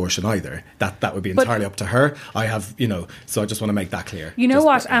had an abortion either. That would be entirely up to her. I have, so I just want to make that clear.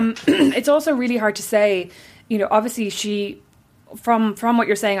 It's also really hard to say, obviously she, from what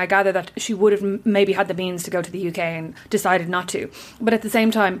you're saying, I gather that she would have maybe had the means to go to the UK and decided not to. But at the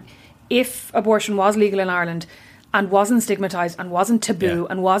same time, if abortion was legal in Ireland and wasn't stigmatised and wasn't taboo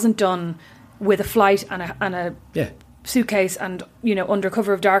and wasn't done with a flight and a suitcase and under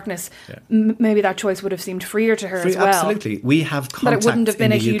cover of darkness, maybe that choice would have seemed freer to her as well. Absolutely, we have contacts. But it wouldn't have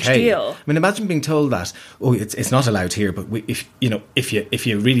been a huge deal. I mean, imagine being told that it's not allowed here, but if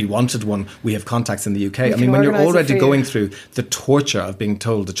you really wanted one, we have contacts in the UK. I mean, when you're already going through the torture of being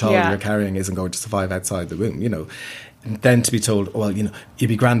told the child you're carrying isn't going to survive outside the womb, and then to be told, well, you'd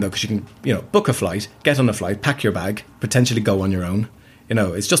be grand though, because you can book a flight, get on a flight, pack your bag, potentially go on your own. You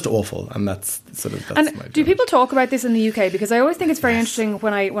know, it's just awful, and that's my And do people talk about this in the UK? Because I always think it's very interesting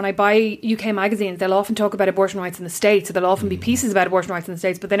when I buy UK magazines, they'll often talk about abortion rights in the States, so there'll often be pieces about abortion rights in the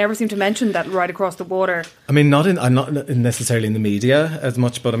States, but they never seem to mention that right across the border. I mean, I'm not necessarily in the media as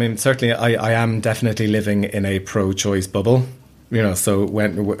much, but I mean, certainly I am definitely living in a pro-choice bubble. You know, so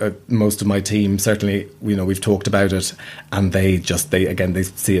when most of my team, certainly, you know, we've talked about it, and they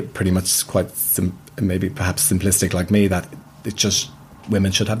see it pretty much quite maybe perhaps simplistic like me, that it's just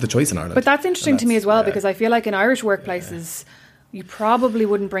women should have the choice in Ireland. But that's interesting to me as well, because I feel like in Irish workplaces, you probably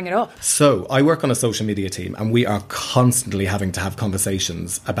wouldn't bring it up. So I work on a social media team, and we are constantly having to have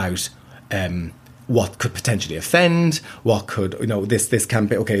conversations about what could potentially offend, what could, you know, this can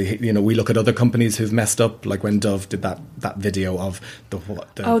be, okay, you know, we look at other companies who've messed up, like when Dove did that video of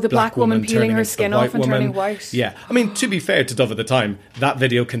the black woman peeling her skin off and turning white. Yeah. I mean, to be fair to Dove at the time, that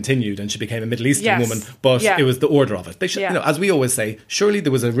video continued and she became a Middle Eastern woman, but it was the order of it. They should, you know, as we always say, surely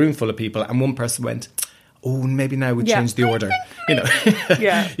there was a room full of people and one person went, oh, maybe now we change the order, you know.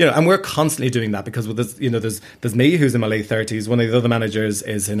 You know, and we're constantly doing that, because there's, you know, there's me who's in my late 30s, one of the other managers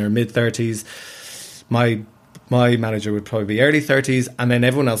is in her mid 30s. My manager would probably be early 30s, and then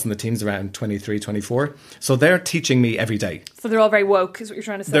everyone else in the team's around 23, 24. So they're teaching me every day. So they're all very woke, is what you're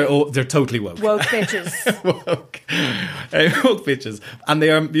trying to say? They're totally woke. Woke bitches. Woke bitches. And they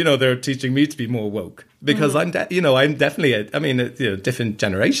are, you know, they're teaching me to be more woke, because I'm definitely a different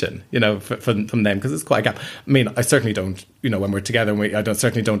generation, you know, from them, because it's quite a gap. I mean, I certainly don't, you know, when we're together,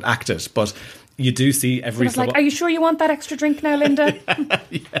 certainly don't act it, but you do see every. It's like, are you sure you want that extra drink now, Linda?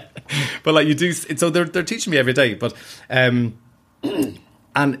 Yeah, but like you do. So they're teaching me every day. But and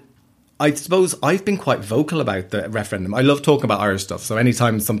I suppose I've been quite vocal about the referendum. I love talking about Irish stuff. So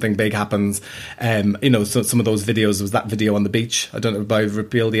anytime something big happens, you know, so some of those videos, was that video on the beach, I don't know, by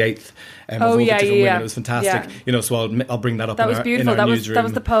Repeal the 8th. Women. It was fantastic. Yeah. You know, so I'll bring that up. That was beautiful. That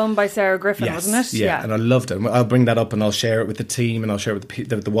was the poem by Sarah Griffin, wasn't it? Yeah, and I loved it. I'll bring that up and I'll share it with the team, and I'll share it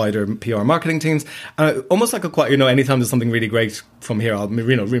with the wider PR marketing teams. Almost like you know, anytime there's something really great from here, I'll,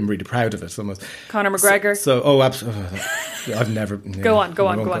 you know, really proud of it. Almost. Conor McGregor. So absolutely. I've never. Go on.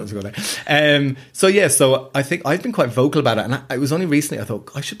 So I think I've been quite vocal about it, and it was only recently I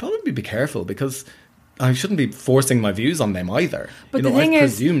thought I should probably be careful, because I shouldn't be forcing my views on them either. But you know, the thing I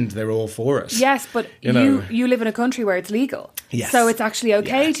is, presumed they were all for it. Yes, but you live in a country where it's legal. Yes. So it's actually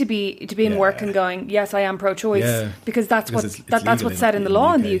okay to be in work and going, yes, I am pro-choice, because that's what's said in the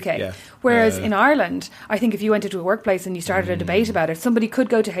law in the UK. Yeah. Whereas in Ireland, I think if you went into a workplace and you started a debate about it, somebody could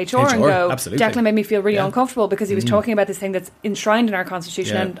go to HR and go, absolutely. Declan made me feel really uncomfortable because he was talking about this thing that's enshrined in our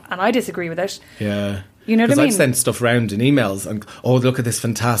constitution and I disagree with it. Yeah. You know what I mean? Because I've sent stuff around in emails and, look at this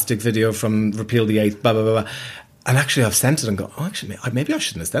fantastic video from Repeal the 8th, blah, blah, blah, blah. And actually I've sent it and go, actually, maybe I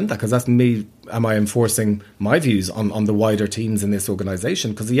shouldn't have sent that, because that's me. Am I enforcing my views on the wider teams in this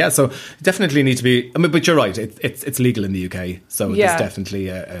organisation? Because, so definitely need to be, but you're right, it's legal in the UK. So there's definitely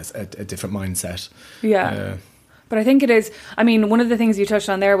a different mindset. Yeah. But I think it is, I mean, one of the things you touched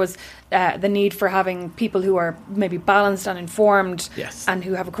on there was the need for having people who are maybe balanced and informed and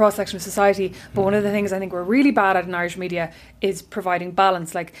who have a cross-section of society. But one of the things I think we're really bad at in Irish media is providing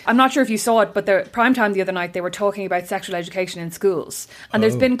balance. Like, I'm not sure if you saw it, but the prime time the other night, they were talking about sexual education in schools. And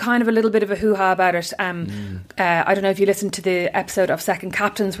there's been kind of a little bit of a hoo-ha about it. I don't know if you listened to the episode of Second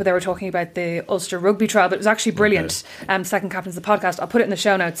Captains where they were talking about the Ulster rugby trial, but it was actually brilliant. Second Captains, the podcast, I'll put it in the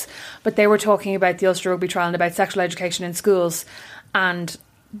show notes. But they were talking about the Ulster rugby trial and about sexual education in schools, and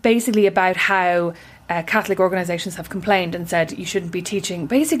basically about how Catholic organisations have complained and said you shouldn't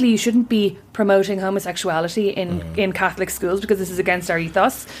be promoting homosexuality in Catholic schools because this is against our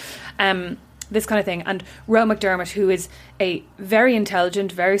ethos, this kind of thing. And Ro McDermott, who is a very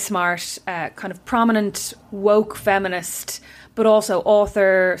intelligent, very smart, kind of prominent woke feminist, but also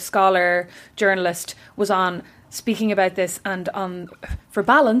author, scholar, journalist, was on speaking about this, and for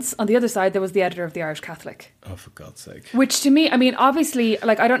balance, on the other side, there was the editor of the Irish Catholic. Oh, for God's sake. Which to me, I mean, obviously,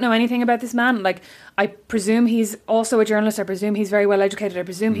 like, I don't know anything about this man. Like, I presume he's also a journalist. I presume he's very well educated. I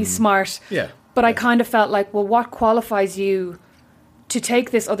presume he's smart. Yeah. But I kind of felt like, well, what qualifies you to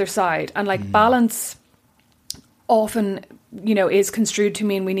take this other side? And like balance often, you know, is construed to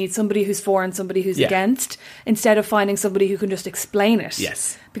mean we need somebody who's for and somebody who's against, instead of finding somebody who can just explain it.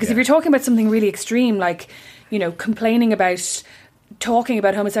 Yes. Because if you're talking about something really extreme, like, you know, talking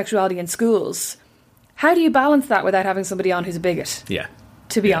about homosexuality in schools, how do you balance that without having somebody on who's a bigot? Yeah.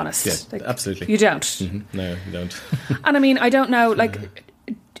 To be honest. Yeah, like, absolutely. You don't. Mm-hmm. No, you don't. And I mean, I don't know, like,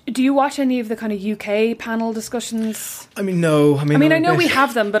 do you watch any of the kind of UK panel discussions? I mean, no. I know we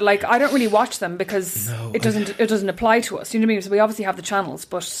have them, but like, I don't really watch them because it doesn't apply to us. You know what I mean? So we obviously have the channels,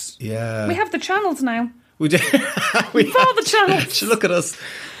 but we have the channels now. We did. We follow the channels. Should look at us,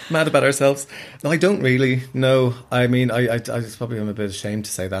 mad about ourselves. No, I don't really. No, I mean, I probably am a bit ashamed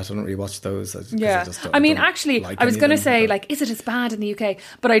to say that. I don't really watch those. I mean, actually, I was going to say, like, is it as bad in the UK?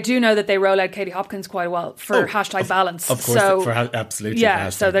 But I do know that they roll out Katie Hopkins quite well for #balance. Of course, so, absolutely. Yeah,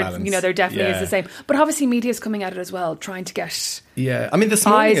 for so balance. there definitely is the same. But obviously, media's coming at it as well, trying to get. Yeah, I mean, this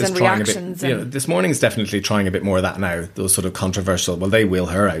morning eyes is and trying a reactions bit. This morning is definitely trying a bit more of that now. Those sort of controversial. Well, they will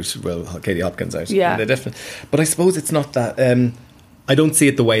her out. Will Katie Hopkins out? Yeah, they definitely. But I suppose it's not that. I don't see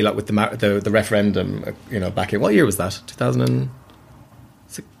it the way like with the referendum. Back in what year was that?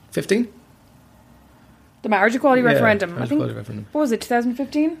 2015. The marriage equality referendum. I think. Referendum. What was it?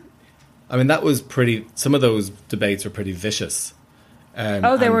 2015. I mean, that was pretty. Some of those debates were pretty vicious. They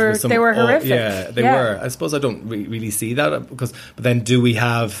were horrific. They were. I suppose I don't really see that but then do we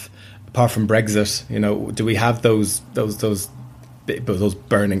have, apart from Brexit, do we have those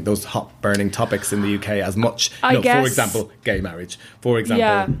hot burning topics in the UK as much? I guess, for example, gay marriage. For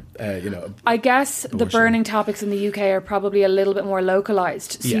example, I guess abortion. The burning topics in the UK are probably a little bit more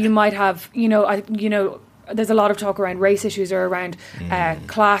localised. So you might have, there's a lot of talk around race issues or around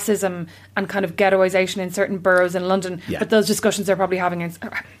classism and kind of ghettoisation in certain boroughs in London. Yeah. But those discussions are probably happening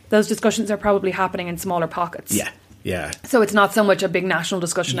in smaller pockets. Yeah. Yeah. So it's not so much a big national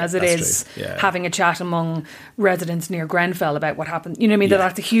discussion as it is having a chat among residents near Grenfell about what happened. You know what I mean?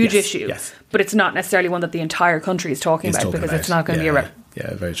 That's a huge issue. Yes. But it's not necessarily one that the entire country is talking about because it's not going to be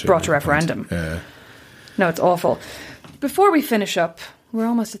very true. Brought to referendum. Yeah. No, it's awful. Before we finish up, we're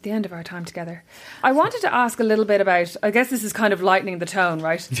almost at the end of our time together. I wanted to ask a little bit about, I guess this is kind of lightening the tone,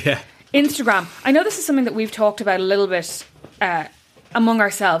 right? Yeah. Instagram. I know this is something that we've talked about a little bit among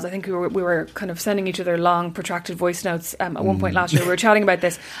ourselves. I think we were kind of sending each other long, protracted voice notes at one point last year. We were chatting about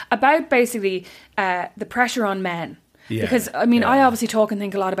this, about basically the pressure on men. Yeah, because, I mean, I obviously talk and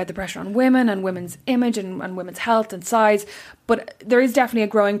think a lot about the pressure on women and women's image and women's health and size, but there is definitely a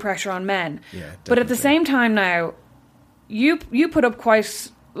growing pressure on men. Yeah, definitely. But at the same time now, you put up quite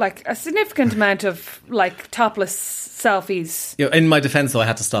like a significant amount of like topless selfies. In my defence, though, I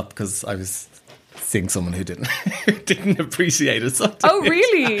had to stop because I was seeing someone who didn't appreciate it. So oh,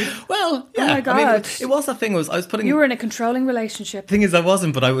 really? Well, yeah. Oh my God. I mean, it was that thing. I was putting. You were in a controlling relationship. The thing is, I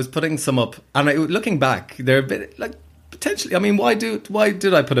wasn't, but I was putting some up, and looking back, they're a bit like. Potentially, I mean, why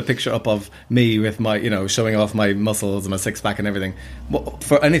did I put a picture up of me with my, showing off my muscles and my six pack and everything,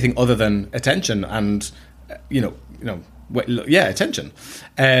 for anything other than attention and, attention.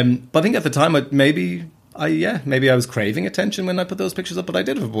 But I think at the time, maybe I was craving attention when I put those pictures up. But I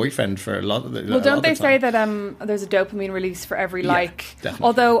did have a boyfriend for a lot of the. Well, don't they say that there's a dopamine release for every like? Definitely.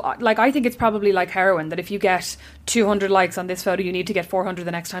 Although, I think it's probably like heroin, that if you get 200 likes on this photo, you need to get 400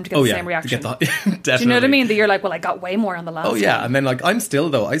 the next time to get the same reaction. Definitely. Do you know what I mean? That you're like, well, I got way more on the last. Oh yeah, time. And then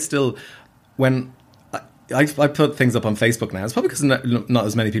when I put things up on Facebook now, it's probably because not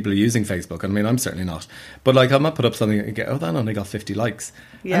as many people are using Facebook. I mean, I'm certainly not. But like, I might put up something and get, that only got 50 likes.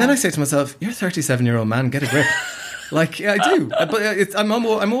 Yeah. And then I say to myself, you're a 37-year-old man, get a grip. Like, yeah, I do. But I'm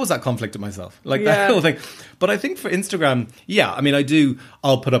always at conflict with myself. Like, that whole thing. But I think for Instagram, I mean,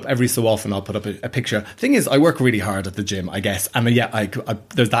 I'll put up every so often, I'll put up a picture. Thing is, I work really hard at the gym, I guess. And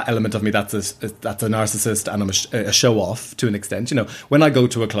there's that element of me that's a narcissist and I'm a show off to an extent. When I go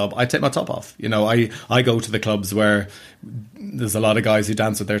to a club, I take my top off. I go to the clubs where there's a lot of guys who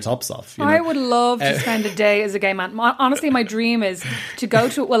dance with their tops off. I would love to spend a day as a gay man. Honestly, my dream is to go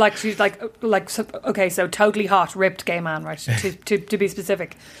to, so totally hot, ripped gay man, right? To be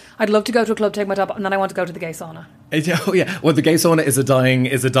specific. I'd love to go to a club, take my top, and then I want to go to the gay sauna. Oh yeah, well, the gay sauna is a dying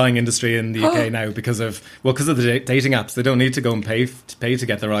industry in the UK now because of the dating apps. They don't need to go and pay to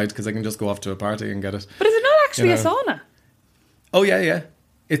get the ride because they can just go off to a party and get it. But is it not actually a sauna? Oh yeah.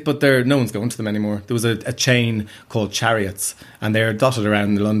 But no one's going to them anymore. There was a chain called Chariots, and they're dotted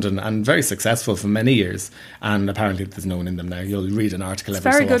around London and very successful for many years. And apparently, there's no one in them now. You'll read an article. It's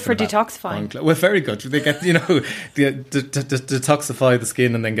very good for detoxifying. Well, very good. They get detoxify the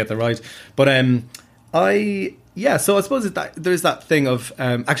skin and then get the ride. But so I suppose there's that thing of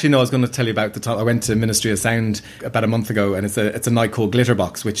actually no, I was going to tell you about the time I went to Ministry of Sound about a month ago, and it's a night called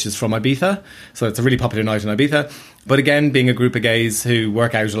Glitterbox, which is from Ibiza. So it's a really popular night in Ibiza. But again, being a group of gays who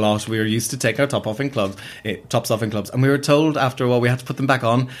work out a lot, we were used to take our tops off in clubs, and we were told after a while we had to put them back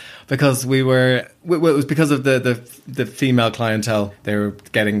on because it was because of the female clientele. They were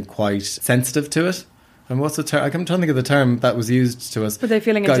getting quite sensitive to it. And what's the term? I'm trying to think of the term that was used to us. Were they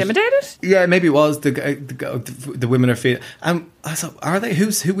feeling intimidated? Yeah, maybe it was. The women are feeling. I thought, are they?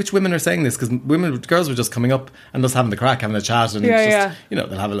 Which women are saying this? Because girls were just coming up and just having the crack, having a chat, and they'll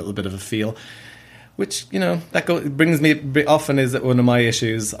have a little bit of a feel. which, you know, brings me often is one of my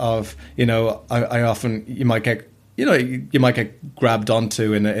issues of, you know, I often, you might get grabbed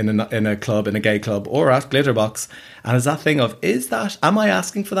onto in a club, in a gay club or at Glitterbox, and it's that thing of, am I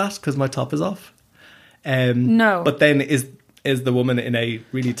asking for that because my top is off? No. But then is the woman in a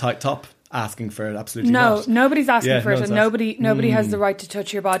really tight top asking for it? Absolutely not. No, nobody's asking for it, and nobody has the right to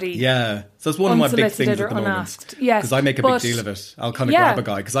touch your body. Yeah, so it's one of my big things at the unasked. moment. Yes, because I make a big deal of it. I'll kind of grab a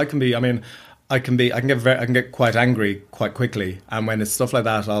guy because I can get quite angry quite quickly, and when it's stuff like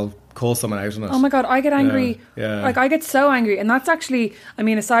that, I'll call someone out on it. Oh my God, I get angry. Yeah. Like, I get so angry. And that's actually, I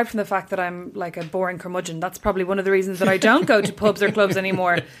mean, aside from the fact that I'm like a boring curmudgeon, that's probably one of the reasons that I don't go to pubs or clubs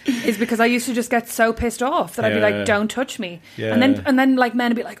anymore, is because I used to just get so pissed off that I'd be like, don't touch me. Yeah. And then like men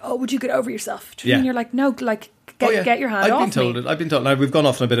would be like, oh, would you get over yourself? Do you mean? You're like, no, like, get your hand off me. I've been told. Now, we've gone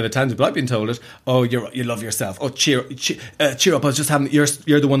off on a bit of a tangent, but I've been told it. Oh, you love yourself. Oh, cheer up! I was just having. You're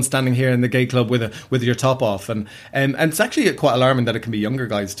the one standing here in the gay club with your top off, and it's actually quite alarming that it can be younger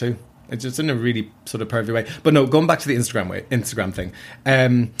guys too. It's just in a really sort of pervy way. But no, going back to the Instagram thing.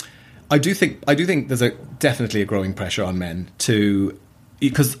 I do think there's definitely a growing pressure on men to.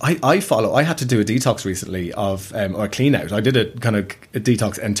 Because I had to do a detox recently or a clean out. I did a kind of a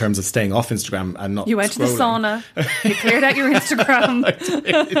detox in terms of staying off Instagram and not. You went scrolling. to the sauna. You cleared out your Instagram. I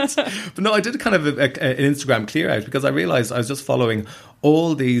did. But no, I did kind of an Instagram clear out because I realised I was just following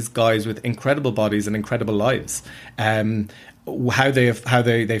all these guys with incredible bodies and incredible lives. How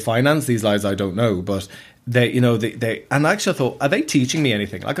they finance these lives, I don't know, but. They and actually I thought, are they teaching me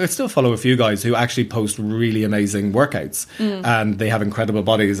anything? Like, I still follow a few guys who actually post really amazing workouts and they have incredible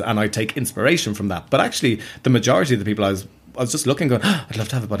bodies, and I take inspiration from that. But actually, the majority of the people I was just looking, going, oh, I'd love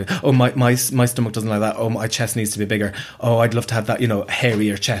to have a body. Oh, my stomach doesn't like that. Oh, my chest needs to be bigger. Oh, I'd love to have that,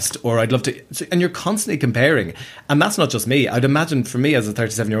 hairier chest. Or I'd love to. And you're constantly comparing. And that's not just me. I'd imagine for me as a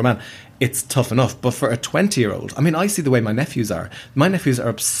 37-year-old man, it's tough enough. But for a 20-year-old, I mean, I see the way my nephews are. My nephews are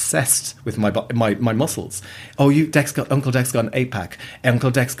obsessed with my muscles. Oh, Uncle Dex got an 8-pack.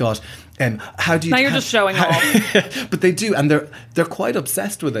 Uncle Dex got. How do you? Now you're just showing off. But they do, and they're quite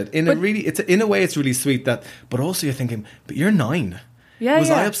obsessed with it. In a way, it's really sweet. But also you're thinking, but you're 9. Yeah,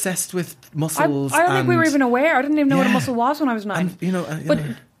 was I obsessed with muscles? I don't think we were even aware. I didn't even know what a muscle was when I was 9. And, but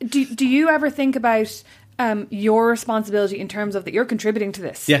do you ever think about your responsibility in terms of that you're contributing to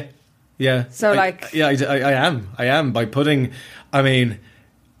this? Yeah. So I am by putting. I mean,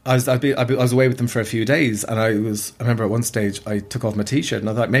 I was away with them for a few days, and I remember at one stage I took off my t-shirt, and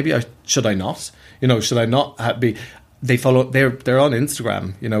I thought, maybe should I not? Should I not be? They're on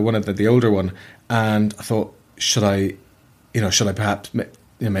Instagram. One of the older one, and I thought, should I perhaps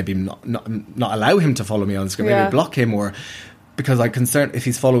maybe not allow him to follow me on Instagram, maybe block him, or because I'm concerned if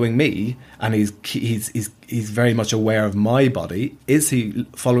he's following me and he's very much aware of my body, is he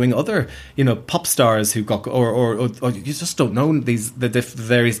following other pop stars who got or you just don't know the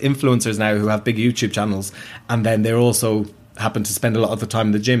various influencers now who have big YouTube channels, and then they're also happen to spend a lot of the time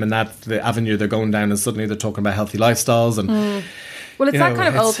in the gym, and that's the avenue they're going down, and suddenly they're talking about healthy lifestyles and well, it's that kind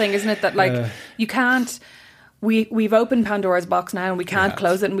of old thing, isn't it, that you can't. We've opened Pandora's box now, and we can't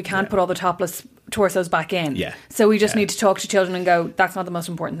close it, and we can't put all the topless torsos back in. Yeah. So we just need to talk to children and go, that's not the most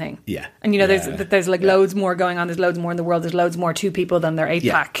important thing. Yeah. And there's loads more going on. There's loads more in the world. There's loads more to people than their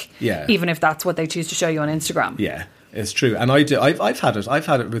 8-pack. Yeah. Even if that's what they choose to show you on Instagram. Yeah, it's true. And I've had it. I've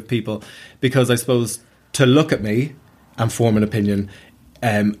had it with people because I suppose to look at me and form an opinion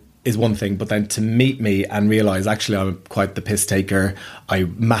is one thing, but then to meet me and realise actually I'm quite the piss taker. I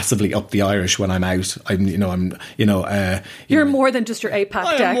massively up the Irish when I'm out. You're more than just your 8-pack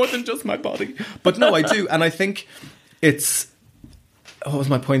deck. I am more than just my body. But no, I do, and I think it's. What was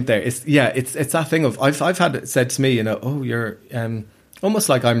my point there? It's that thing of I've had it said to me, oh, you're almost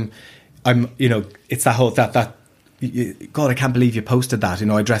like I'm it's that whole that. God, I can't believe you posted that.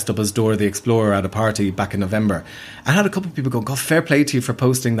 I dressed up as Dora the Explorer at a party back in November. I had a couple of people go, God, fair play to you for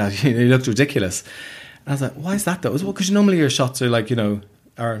posting that. You looked ridiculous. And I was like, why is that though? Well, because normally your shots are like, are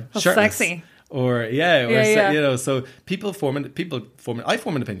shirtless. Sexy. Or so I form an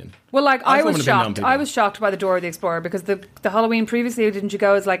opinion. Well, like I was shocked. I was shocked by the Dora the Explorer because the Halloween previously, didn't you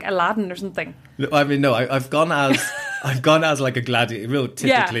go as like Aladdin or something? I mean, no, I've gone as like a gladiator, real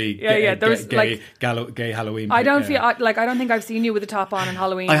typically gay Halloween. I don't think I've seen you with a top on in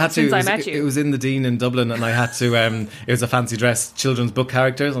Halloween since I met you. It was in the Dean in Dublin, and I had to. It was a fancy dress children's book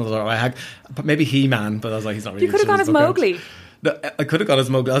characters, and I was like, maybe He-Man, but I was like, he's not really. You could have gone as Mowgli. No, I could have gone as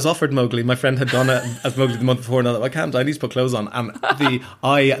Mowgli. I was offered Mowgli. My friend had gone as Mowgli the month before, and I thought, I can't. I need to put clothes on. And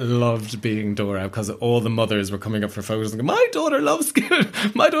I loved being Dora because all the mothers were coming up for photos and going, my daughter loves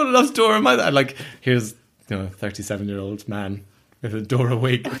Dora. Here's 37-year-old man with a Dora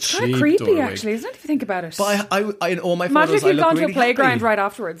wig. It's kind of creepy, actually, isn't it, if you think about it? But I in all my Imagine photos, if you'd I look gone really to a playground happy. right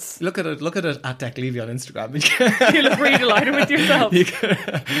afterwards. Look at it at Deck Levy on Instagram. You look really delighted with yourself.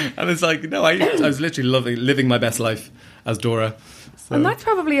 And it's like, no, I was literally living my best life as Dora. So. And that's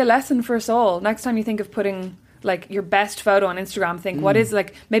probably a lesson for us all. Next time you think of putting like your best photo on Instagram, think what is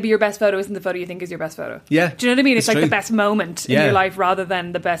like, maybe your best photo isn't the photo you think is your best photo. Yeah. Do you know what I mean? It's like true. the best moment in your life rather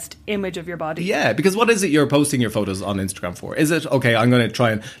than the best image of your body. Yeah, because what is it you're posting your photos on Instagram for? Is it, okay, I'm going to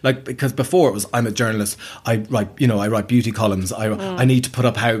try and, like, because before it was, I'm a journalist, I write beauty columns, I need to put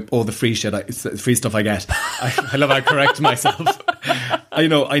up how all the free stuff I get. I love how I correct myself.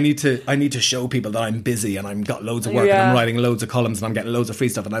 I need to show people that I'm busy and I've got loads of work and I'm writing loads of columns and I'm getting loads of free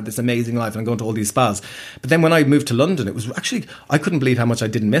stuff and I have this amazing life and I'm going to all these spas. But then when I moved to London, it was actually, I couldn't believe how much I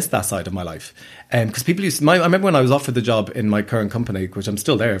didn't miss that side of my life. Because people I remember when I was offered the job in my current company, which I'm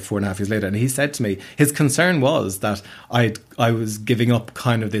still there 4.5 years later, and he said to me, his concern was that I was giving up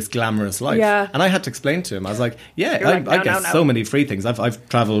kind of this glamorous life. Yeah. And I had to explain to him, I was like, I get so many free things. I've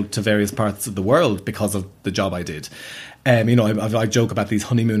travelled to various parts of the world because of the job I did. I joke about these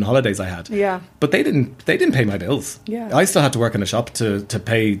honeymoon holidays I had. Yeah. But they didn't pay my bills. Yeah. I still had to work in a shop to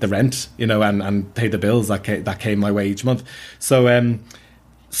pay the rent, and pay the bills that came my way each month. So I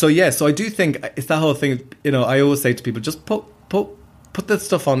do think it's that whole thing, I always say to people, just put the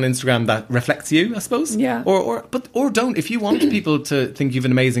stuff on Instagram that reflects you, I suppose. Yeah. Or don't. If you want people to think you've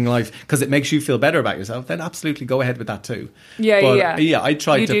an amazing life because it makes you feel better about yourself, then absolutely go ahead with that too. Yeah. I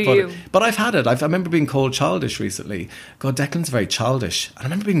tried to put it. But I've had it. I remember being called childish recently. God, Declan's very childish. And I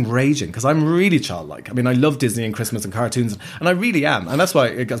remember being raging because I'm really childlike. I mean, I love Disney and Christmas and cartoons, and I really am. And that's why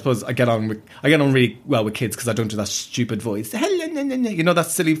I suppose I get on really well with kids because I don't do that stupid voice. That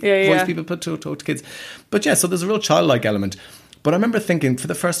silly voice people put to talk to kids. But yeah, so there's a real childlike element. But I remember thinking for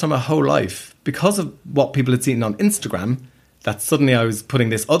the first time my whole life, because of what people had seen on Instagram, that suddenly I was putting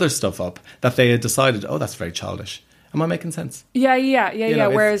this other stuff up that they had decided, oh, that's very childish. Am I making sense? Yeah.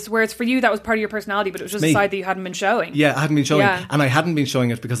 Whereas for you, that was part of your personality, but it was just a side that you hadn't been showing. Yeah, I hadn't been showing it. And I hadn't been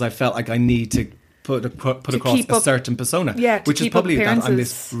showing it because I felt like I need to put across a certain persona. Yeah, which is probably that I'm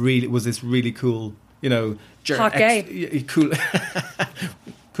this really cool, hot gay. Cool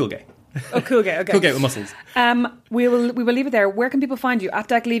gay. Oh, cool gay. Okay. Cool gay with muscles. We will leave it there. Where can people find you? At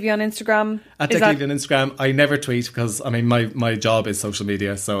Deck Levy on Instagram. At Deck Levy on Instagram. I never tweet because my job is social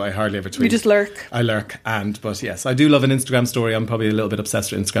media, so I hardly ever tweet. You just lurk. I lurk, but yes, I do love an Instagram story. I'm probably a little bit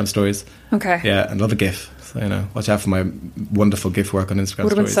obsessed with Instagram stories. Okay. Yeah, and love a GIF. So watch out for my wonderful GIF work on Instagram.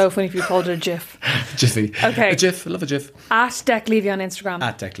 Would have been so funny if you called it a GIF. Jiffy. Okay. A GIF. I love a GIF. At Deck Levy on Instagram.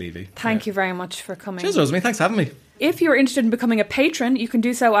 At Deck Levy. Thank you very much for coming. Cheers, Rosemary. Thanks for having me. If you're interested in becoming a patron, you can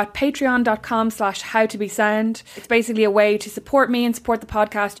do so at patreon.com/howtobesound. It's basically a way to support me and support the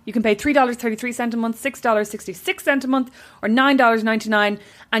podcast. You can pay $3.33 a month, $6.66 a month, or $9.99,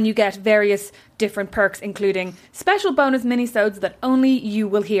 and you get various different perks, including special bonus minisodes that only you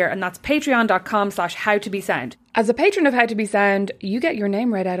will hear, and that's patreon.com/howtobesound. As a patron of How to Be Sound, you get your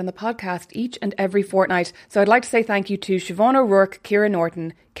name read out on the podcast each and every fortnight. So I'd like to say thank you to Siobhan O'Rourke, Ciara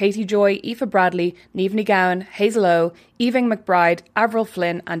Norton, Katie Joy, Aoife Bradley, Niamh Gowan, Hazel O, Eving McBride, Avril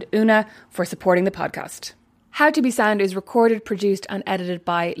Flynn and Una for supporting the podcast. How to Be Sound is recorded, produced and edited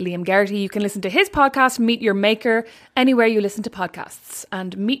by Liam Geraghty. You can listen to his podcast, Meet Your Maker, anywhere you listen to podcasts,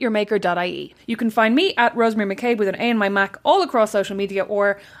 and meetyourmaker.ie. You can find me at Rosemary McCabe with an A in my Mac all across social media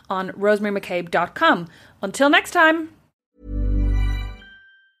or on rosemarymccabe.com. Until next time.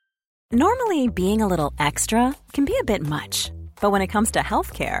 Normally, being a little extra can be a bit much. But when it comes to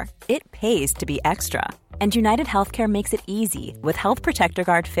healthcare, it pays to be extra. And United Healthcare makes it easy with Health Protector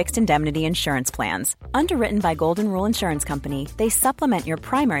Guard fixed indemnity insurance plans. Underwritten by Golden Rule Insurance Company, they supplement your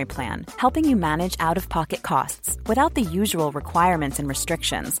primary plan, helping you manage out-of-pocket costs without the usual requirements and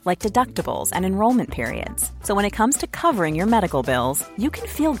restrictions like deductibles and enrollment periods. So when it comes to covering your medical bills, you can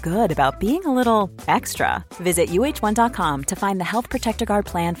feel good about being a little extra. Visit UH1.com to find the Health Protector Guard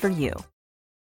plan for you.